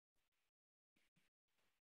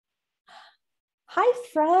Hi,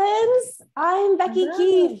 friends. I'm Becky Hello.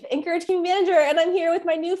 Keith, encouraging manager, and I'm here with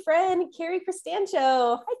my new friend, Carrie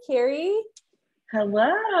Cristancho. Hi, Carrie.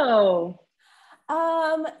 Hello.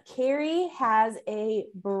 Carrie has a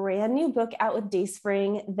brand new book out with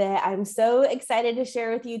Dayspring that I'm so excited to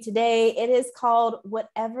share with you today. It is called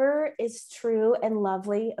Whatever is True and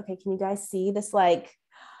Lovely. Okay, can you guys see this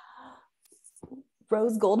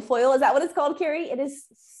rose gold foil? Is that what it's called, Carrie? It is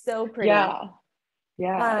so pretty. Yeah.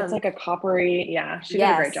 Yeah. It's Um, like a coppery. Yeah. She did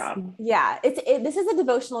a great Yes. job. Yeah. This is a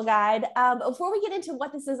devotional guide. Before we get into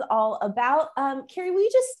what this is all about, Carrie, will you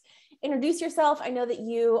just introduce yourself? I know that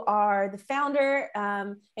you are the founder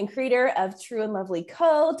and creator of True and Lovely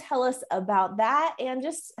Co. Tell us about that and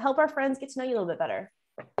just help our friends get to know you a little bit better.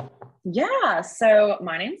 Yeah. So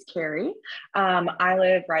my name's Carrie. I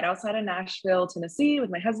live right outside of Nashville, Tennessee with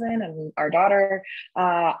my husband and our daughter.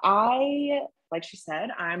 Like she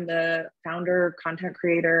said, I'm the founder, content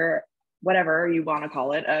creator, whatever you want to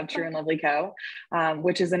call it, of True and Lovely Co.,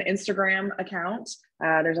 which is an Instagram account.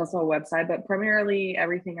 There's also a website, but primarily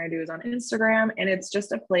everything I do is on Instagram. And it's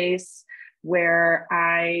just a place where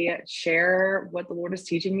I share what the Lord is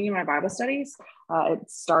teaching me in my Bible studies. It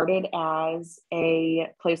started as a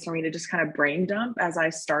place for me to just kind of brain dump as I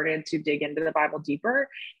started to dig into the Bible deeper.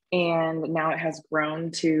 And now it has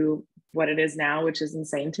grown to what it is now, which is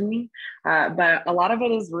insane to me. But a lot of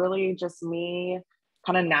it is really just me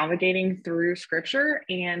kind of navigating through scripture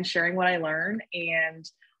and sharing what I learned. And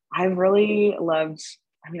I've really loved,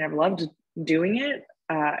 I've loved doing it.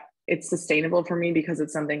 It's sustainable for me because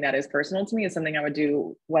it's something that is personal to me. It's something I would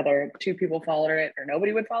do whether two people follow it or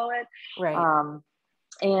nobody would follow it. Right.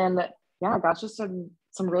 And yeah, I got just some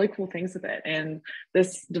really cool things with it. And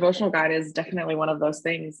this devotional guide is definitely one of those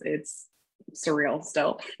things. It's surreal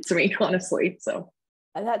still to me, honestly. So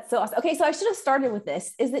That's so awesome. Okay, so I should have started with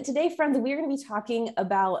this. Is that today, friends, we're going to be talking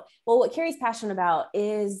about, well, what Carrie's passionate about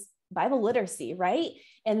is Bible literacy, right?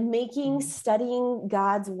 And making studying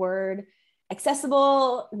God's word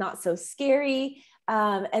accessible, not so scary.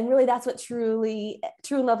 And really that's what True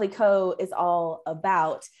and Lovely Co. is all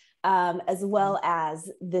about, as well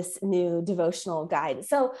as this new devotional guide.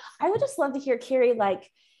 So I would just love to hear, Carrie,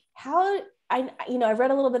 like how I've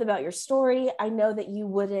read a little bit about your story. I know that you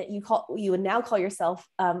would now call yourself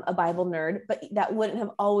a Bible nerd, but that wouldn't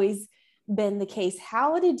have always been the case.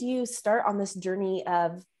 How did you start on this journey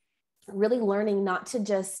of really learning not to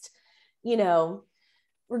just,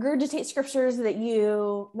 regurgitate scriptures that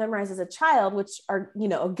you memorized as a child, which are,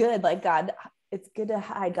 good, like God, it's good to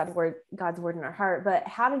hide God's word in our heart, but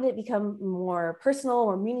how did it become more personal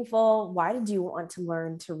or meaningful? Why did you want to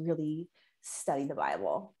learn to really study the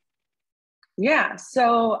Bible? yeah,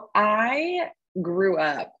 so I grew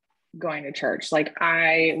up going to church.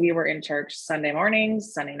 We were in church Sunday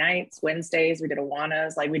mornings, Sunday nights, Wednesdays. We did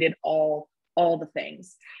Awanas. Like we did all the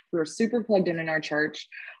things. We were super plugged in our church.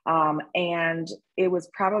 And it was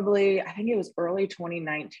probably, I think it was early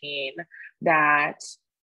 2019 that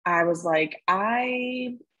I was like,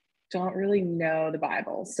 I don't really know the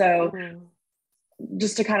Bible. So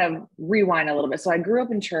just to kind of rewind a little bit. So I grew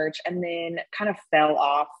up in church and then kind of fell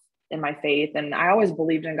off in my faith. And I always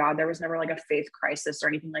believed in God. There was never like a faith crisis or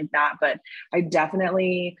anything like that. But I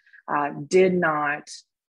definitely did not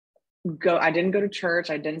go. I didn't go to church.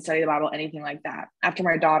 I didn't study the Bible, anything like that. After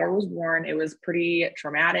my daughter was born, it was pretty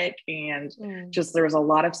traumatic. And just there was a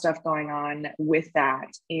lot of stuff going on with that.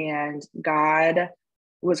 And God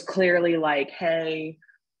was clearly like, hey,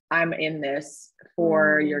 I'm in this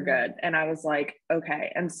for your good. And I was like,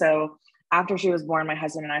 okay. And so after she was born, my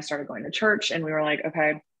husband and I started going to church and we were like,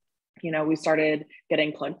 okay, we started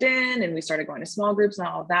getting plugged in and we started going to small groups and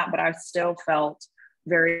all of that, but I still felt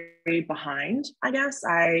very behind, I guess.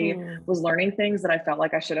 I was learning things that I felt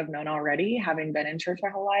like I should have known already, having been in church my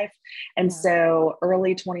whole life. And so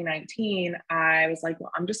early 2019, I was like,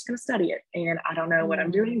 well, I'm just going to study it. And I don't know what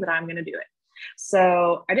I'm doing, but I'm going to do it.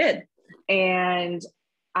 So I did. And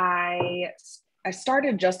I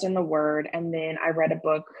started just in the word. And then I read a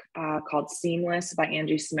book called Seamless by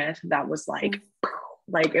Angie Smith. That was like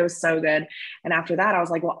it was so good. And after that, I was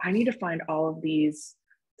like, well, I need to find all of these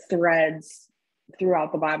threads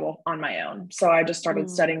throughout the Bible on my own. So I just started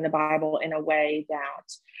studying the Bible in a way that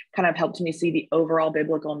kind of helped me see the overall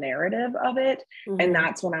biblical narrative of it. And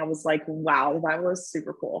that's when I was like, wow, the Bible is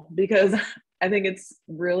super cool, because I think it's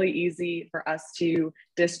really easy for us to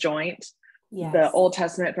disjoint the Old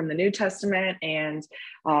Testament from the New Testament. And,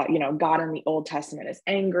 God in the Old Testament is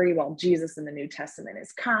angry while Jesus in the New Testament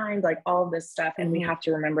is kind, like all this stuff. And we have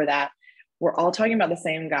to remember that we're all talking about the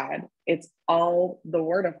same God. It's all the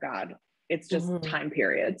word of God. It's just time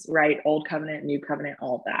periods, right? Old covenant, new covenant,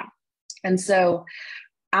 all of that. And so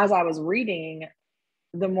as I was reading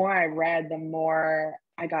the more I read, the more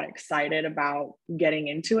I got excited about getting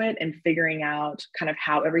into it and figuring out kind of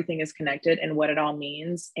how everything is connected and what it all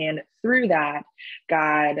means. And through that,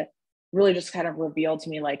 God really just kind of revealed to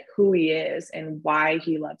me like who he is and why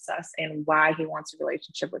he loves us and why he wants a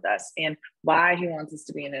relationship with us and why he wants us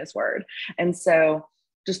to be in his word. And so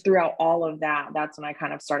just throughout all of that, that's when I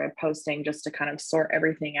kind of started posting just to kind of sort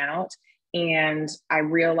everything out. And I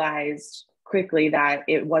realized quickly that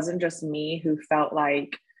it wasn't just me who felt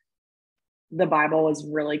like the Bible was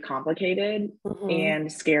really complicated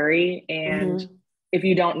and scary. And if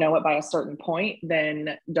you don't know it by a certain point,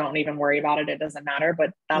 then don't even worry about it. It doesn't matter,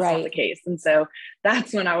 but that's not the case. And so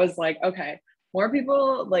that's when I was like, okay, more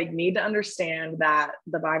people like need to understand that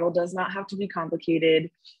the Bible does not have to be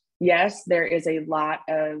complicated. Yes, there is a lot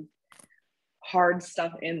of hard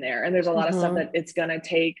stuff in there, and there's a lot of stuff that it's going to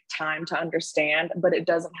take time to understand, but it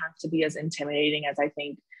doesn't have to be as intimidating as I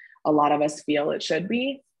think a lot of us feel it should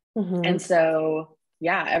be. And so,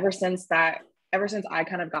 yeah, ever since I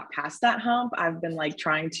kind of got past that hump, I've been like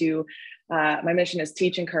trying to, my mission is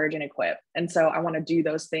teach, encourage, and equip. And so I want to do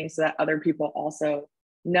those things so that other people also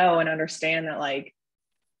know and understand that like,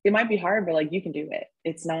 it might be hard, but like you can do it.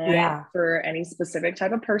 It's not for any specific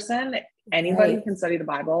type of person. Anybody can study the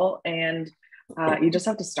Bible, and you just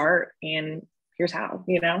have to start, and here's how,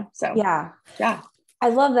 you know? So yeah. I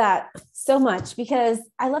love that so much, because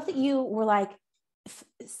I love that you were like,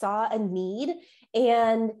 saw a need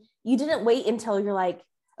and you didn't wait until you're like,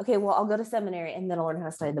 okay, well, I'll go to seminary and then I'll learn how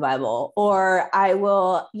to study the Bible, or I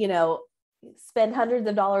will, you know, spend hundreds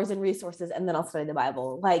of dollars in resources and then I'll study the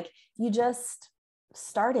Bible. Like you just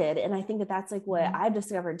started. And I think that that's like what I've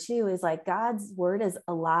discovered too, is like God's word is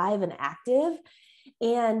alive and active.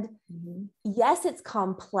 And yes, it's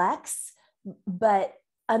complex, but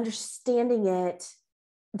understanding it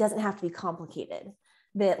doesn't have to be complicated.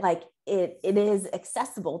 That like it is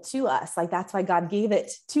accessible to us. Like that's why God gave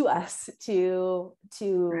it to us to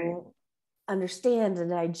understand and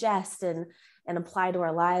digest and apply to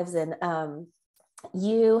our lives. And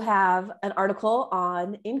you have an article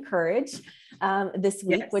on Encourage this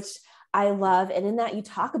week, which I love. And in that you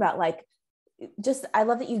talk about like, I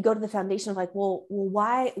love that you go to the foundation of like, well,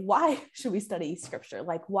 why should we study scripture?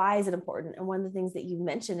 Like, why is it important? And one of the things that you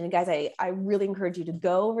mentioned, and guys, I really encourage you to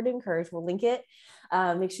go over to Encourage. We'll link it.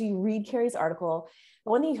 Make sure you read Carrie's article.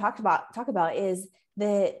 But one thing you talk about is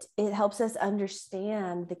that it helps us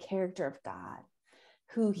understand the character of God,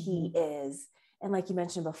 who he is. And like you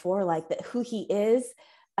mentioned before, like that who he is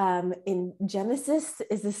in Genesis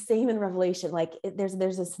is the same in Revelation. Like there's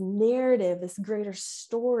this narrative, this greater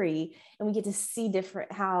story, and we get to see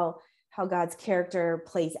different how God's character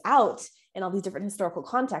plays out in all these different historical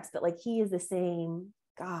contexts, but like he is the same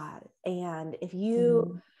God. And if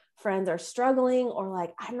you friends are struggling, or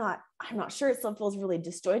like I'm not sure, it still feels really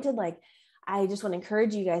disjointed, like I just want to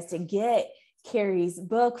encourage you guys to get Carrie's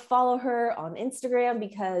book, follow her on Instagram,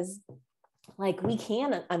 because like we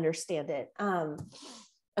can understand it.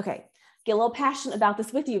 Okay, get a little passionate about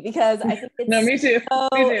this with you, because I think it's no, me too.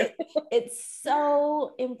 It's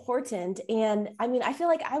so important. And I mean, I feel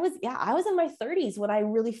like I was in my 30s when I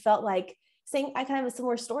really felt like saying, I kind of have a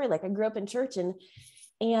similar story. Like I grew up in church, and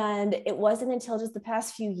it wasn't until just the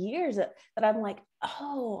past few years that I'm like,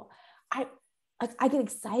 oh, I get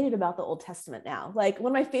excited about the Old Testament now. Like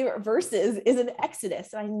one of my favorite verses is in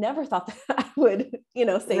Exodus. And I never thought that I would, say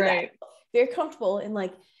that. Very comfortable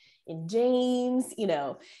in James,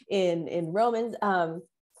 in Romans.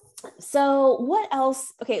 So what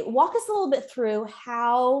else? Okay. Walk us a little bit through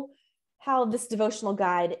how this devotional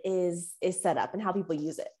guide is set up and how people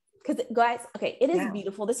use it. Because guys, okay, it is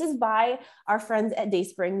beautiful. This is by our friends at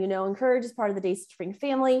Dayspring. Encourage is part of the Dayspring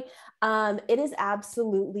family. It is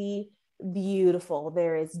absolutely beautiful.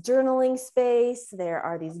 There is journaling space. There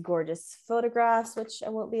are these gorgeous photographs, which I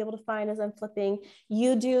won't be able to find as I'm flipping.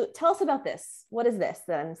 Tell us about this. What is this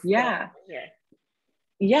then? Yeah.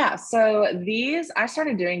 So I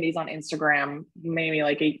started doing these on Instagram maybe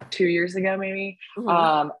like 2 years ago, maybe.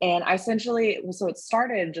 And I so it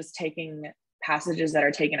started just taking passages that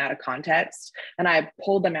are taken out of context, and I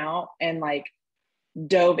pulled them out and like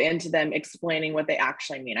dove into them, explaining what they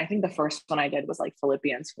actually mean. I think the first one I did was like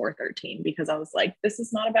Philippians 4:13, because I was like, this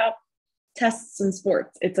is not about tests and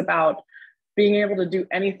sports. It's about being able to do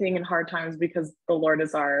anything in hard times because the Lord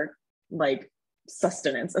is our like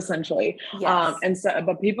sustenance, essentially. And so,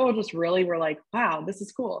 but people just really were like, wow, this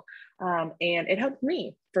is cool. And it helped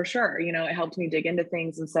me for sure. It helped me dig into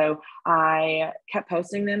things. And so I kept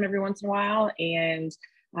posting them every once in a while. And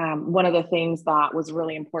one of the things that was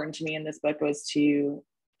really important to me in this book was to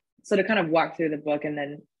kind of walk through the book and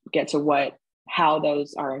then get to how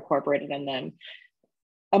those are incorporated in them.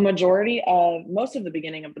 a majority of most of the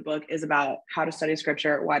beginning of the book is about how to study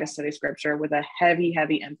scripture, why to study scripture, with a heavy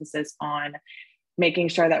emphasis on making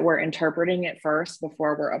sure that we're interpreting it first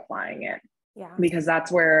before we're applying it. Yeah. Because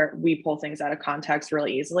that's where we pull things out of context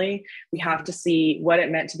really easily. We have to see what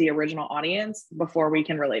it meant to the original audience before we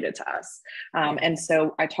can relate it to us. And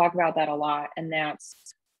so I talk about that a lot. And that's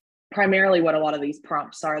primarily what a lot of these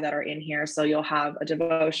prompts are that are in here. So you'll have a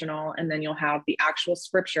devotional, and then you'll have the actual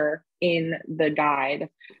scripture in the guide.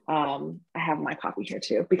 I have my copy here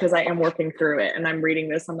too, because I am working through it and I'm reading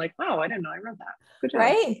this. I'm like, wow, I didn't know I read that. Good job.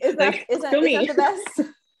 Right? Is that the best?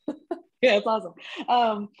 Yeah, it's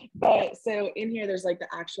awesome. But so in here, there's like the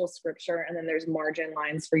actual scripture, and then there's margin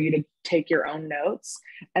lines for you to take your own notes.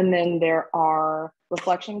 And then there are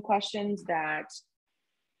reflection questions that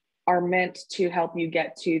are meant to help you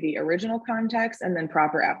get to the original context and then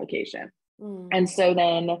proper application. And so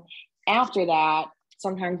then after that,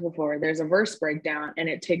 sometimes before, there's a verse breakdown, and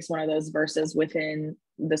it takes one of those verses within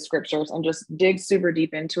the scriptures and just digs super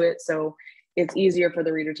deep into it. So it's easier for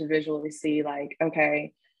the reader to visually see, like,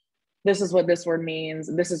 okay, this is what this word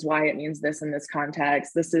means. This is why it means this in this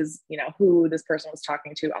context. This is, who this person was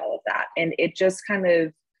talking to, all of that. And it just kind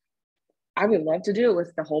of, I would love to do it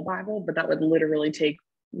with the whole Bible, but that would literally take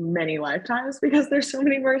many lifetimes because there's so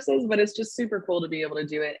many verses. But it's just super cool to be able to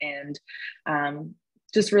do it and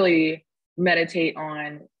just really meditate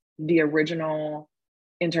on the original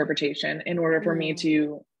interpretation in order for me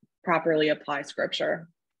to properly apply scripture.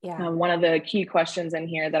 Yeah. One of the key questions in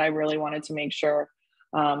here that I really wanted to make sure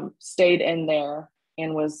stayed in there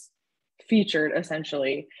and was featured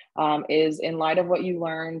essentially is, in light of what you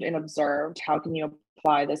learned and observed, how can you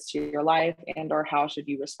apply this to your life, and or how should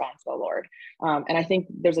you respond to the Lord? And I think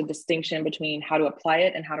there's a distinction between how to apply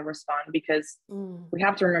it and how to respond, because we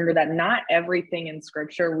have to remember that not everything in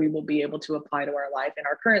scripture we will be able to apply to our life in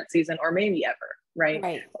our current season, or maybe ever,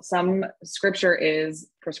 right? Some scripture is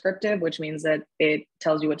prescriptive, which means that it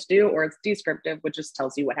tells you what to do, or it's descriptive, which just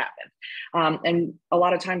tells you what happened. And a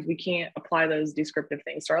lot of times we can't apply those descriptive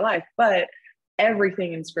things to our life, but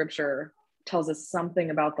everything in scripture tells us something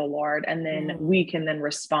about the Lord, and then we can then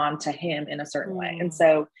respond to him in a certain way. And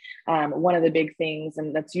so one of the big things,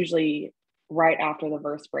 and that's usually right after the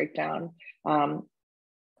verse breakdown,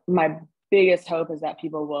 my biggest hope is that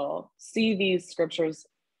people will see these scriptures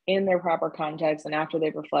in their proper context, and after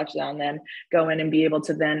they've reflected on them, go in and be able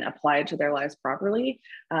to then apply it to their lives properly,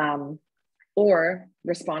 or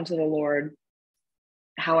respond to the Lord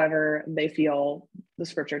however they feel the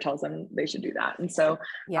scripture tells them they should do that. And so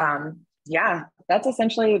that's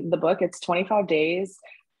essentially the book. It's 25 days.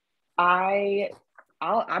 I'm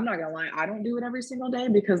not gonna lie, I don't do it every single day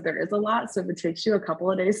because there is a lot. So if it takes you a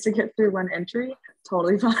couple of days to get through one entry,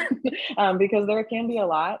 totally fine. Because there can be a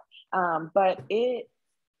lot. But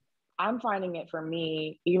I'm finding it, for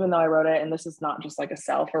me, even though I wrote it, and this is not just like a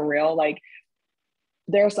sell for real, like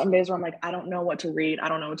there are some days where I'm like, I don't know what to read. I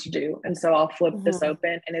don't know what to do. And so I'll flip this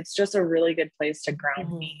open, and it's just a really good place to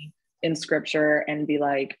ground me in scripture and be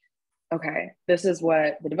like, okay, this is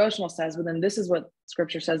what the devotional says, but then this is what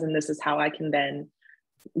scripture says, and this is how I can then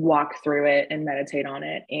walk through it and meditate on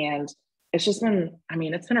it. And it's just been,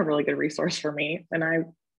 it's been a really good resource for me. And I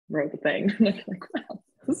wrote the thing. I'm like, wow,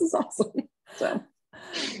 this is awesome. So.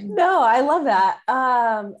 No, I love that.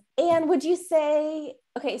 And would you say,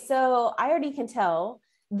 okay, so I already can tell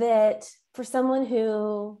that for someone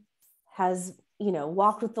who has,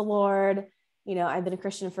 walked with the Lord, I've been a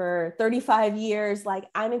Christian for 35 years, like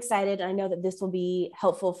I'm excited. I know that this will be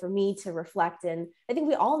helpful for me to reflect. And I think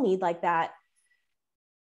we all need like that.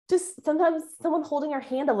 Just sometimes someone holding our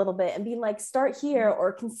hand a little bit and being like, start here,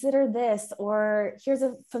 or consider this, or here's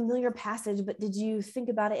a familiar passage, but did you think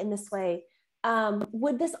about it in this way?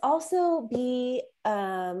 Would this also be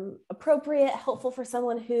appropriate, helpful for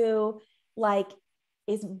someone who like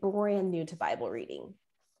is brand new to Bible reading?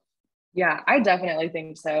 Yeah, I definitely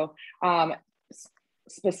think so.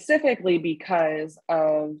 Specifically because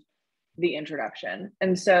of the introduction.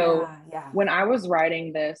 And so when I was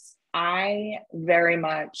writing this, I very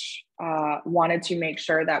much wanted to make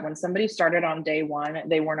sure that when somebody started on day one,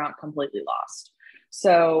 they were not completely lost.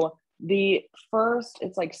 So the first,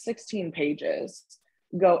 it's like 16 pages,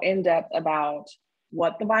 go in depth about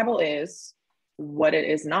what the Bible is, what it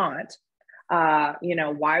is not,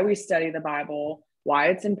 why we study the Bible, why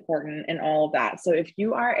it's important, and all of that. So if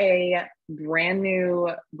you are a brand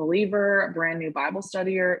new believer, brand new Bible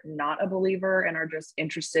studier, not a believer, and are just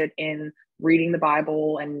interested in reading the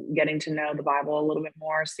Bible and getting to know the Bible a little bit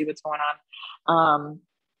more, see what's going on,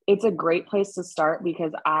 it's a great place to start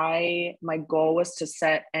because my goal was to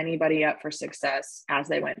set anybody up for success as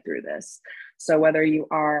they went through this. So whether you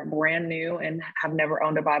are brand new and have never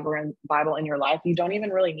owned a Bible in your life, you don't even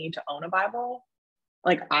really need to own a Bible.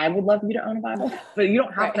 Like, I would love you to own a Bible, but you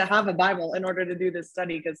don't have to have a Bible in order to do this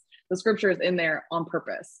study because the scripture is in there on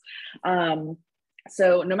purpose.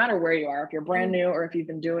 So no matter where you are, if you're brand new or if you've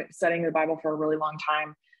been studying the Bible for a really long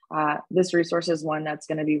time, this resource is one that's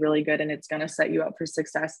going to be really good, and it's going to set you up for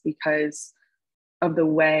success because of the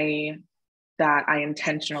way that I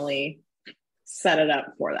intentionally set it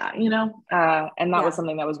up for that, and that was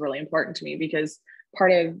something that was really important to me, because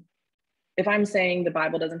if I'm saying the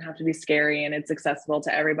Bible doesn't have to be scary and it's accessible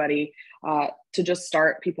to everybody, to just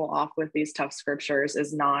start people off with these tough scriptures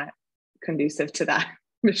is not conducive to that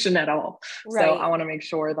mission at all. Right. So I want to make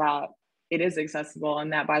sure that it is accessible,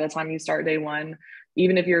 and that by the time you start day one,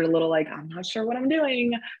 even if you're a little like, I'm not sure what I'm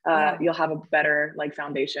doing, you'll have a better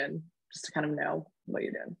foundation just to kind of know what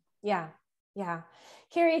you're doing. Yeah. Yeah.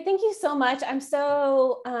 Carrie, thank you so much. I'm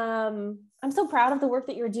so proud of the work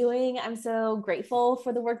that you're doing. I'm so grateful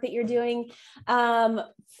for the work that you're doing.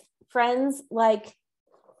 Friends,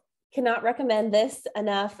 cannot recommend this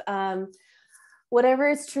enough. Whatever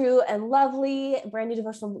is True and Lovely, brand new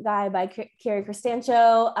devotional guide by Carrie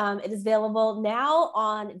Cristancho. It is available now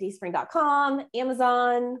on dayspring.com,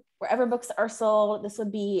 Amazon, wherever books are sold. This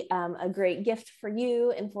would be a great gift for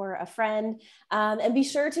you and for a friend. And be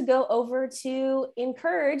sure to go over to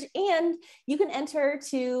Encourage, and you can enter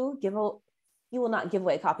to you will not give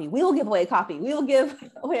away a copy. We will give away a copy. We will give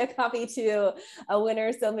away a copy to a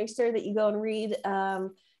winner. So make sure that you go and read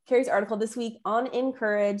Carrie's article this week on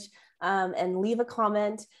Encourage. And leave a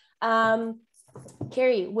comment.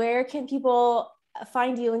 Carrie, where can people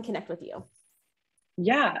find you and connect with you?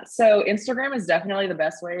 Yeah, so Instagram is definitely the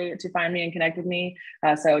best way to find me and connect with me.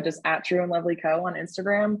 So just at True and Lovely Co on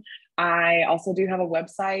Instagram. I also do have a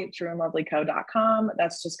website, trueandlovelyco.com.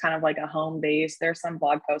 That's just kind of like a home base. There's some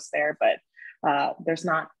blog posts there, but there's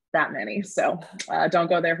not that many. So don't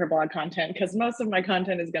go there for blog content, because most of my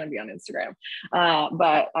content is going to be on Instagram.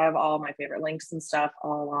 But I have all my favorite links and stuff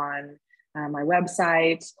all on my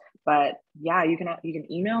website. But yeah, you can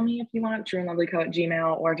email me if you want,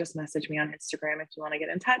 trueandlovelyco@gmail.com, or just message me on Instagram if you want to get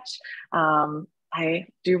in touch. I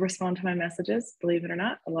do respond to my messages, believe it or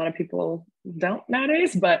not. A lot of people don't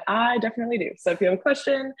nowadays, but I definitely do. So if you have a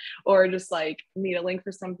question or just need a link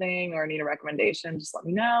for something or need a recommendation, just let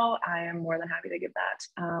me know. I am more than happy to give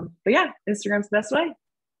that. But yeah, Instagram's the best way.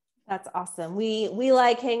 That's awesome. We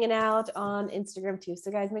like hanging out on Instagram too.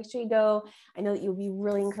 So guys, make sure you go. I know that you'll be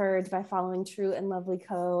really encouraged by following True and Lovely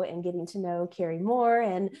Co and getting to know Carrie more.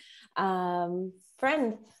 And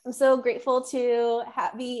friend, I'm so grateful to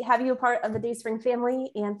have you a part of the Dayspring family.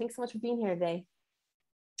 And thanks so much for being here today.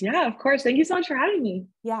 Yeah, of course. Thank you so much for having me.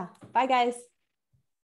 Yeah. Bye guys.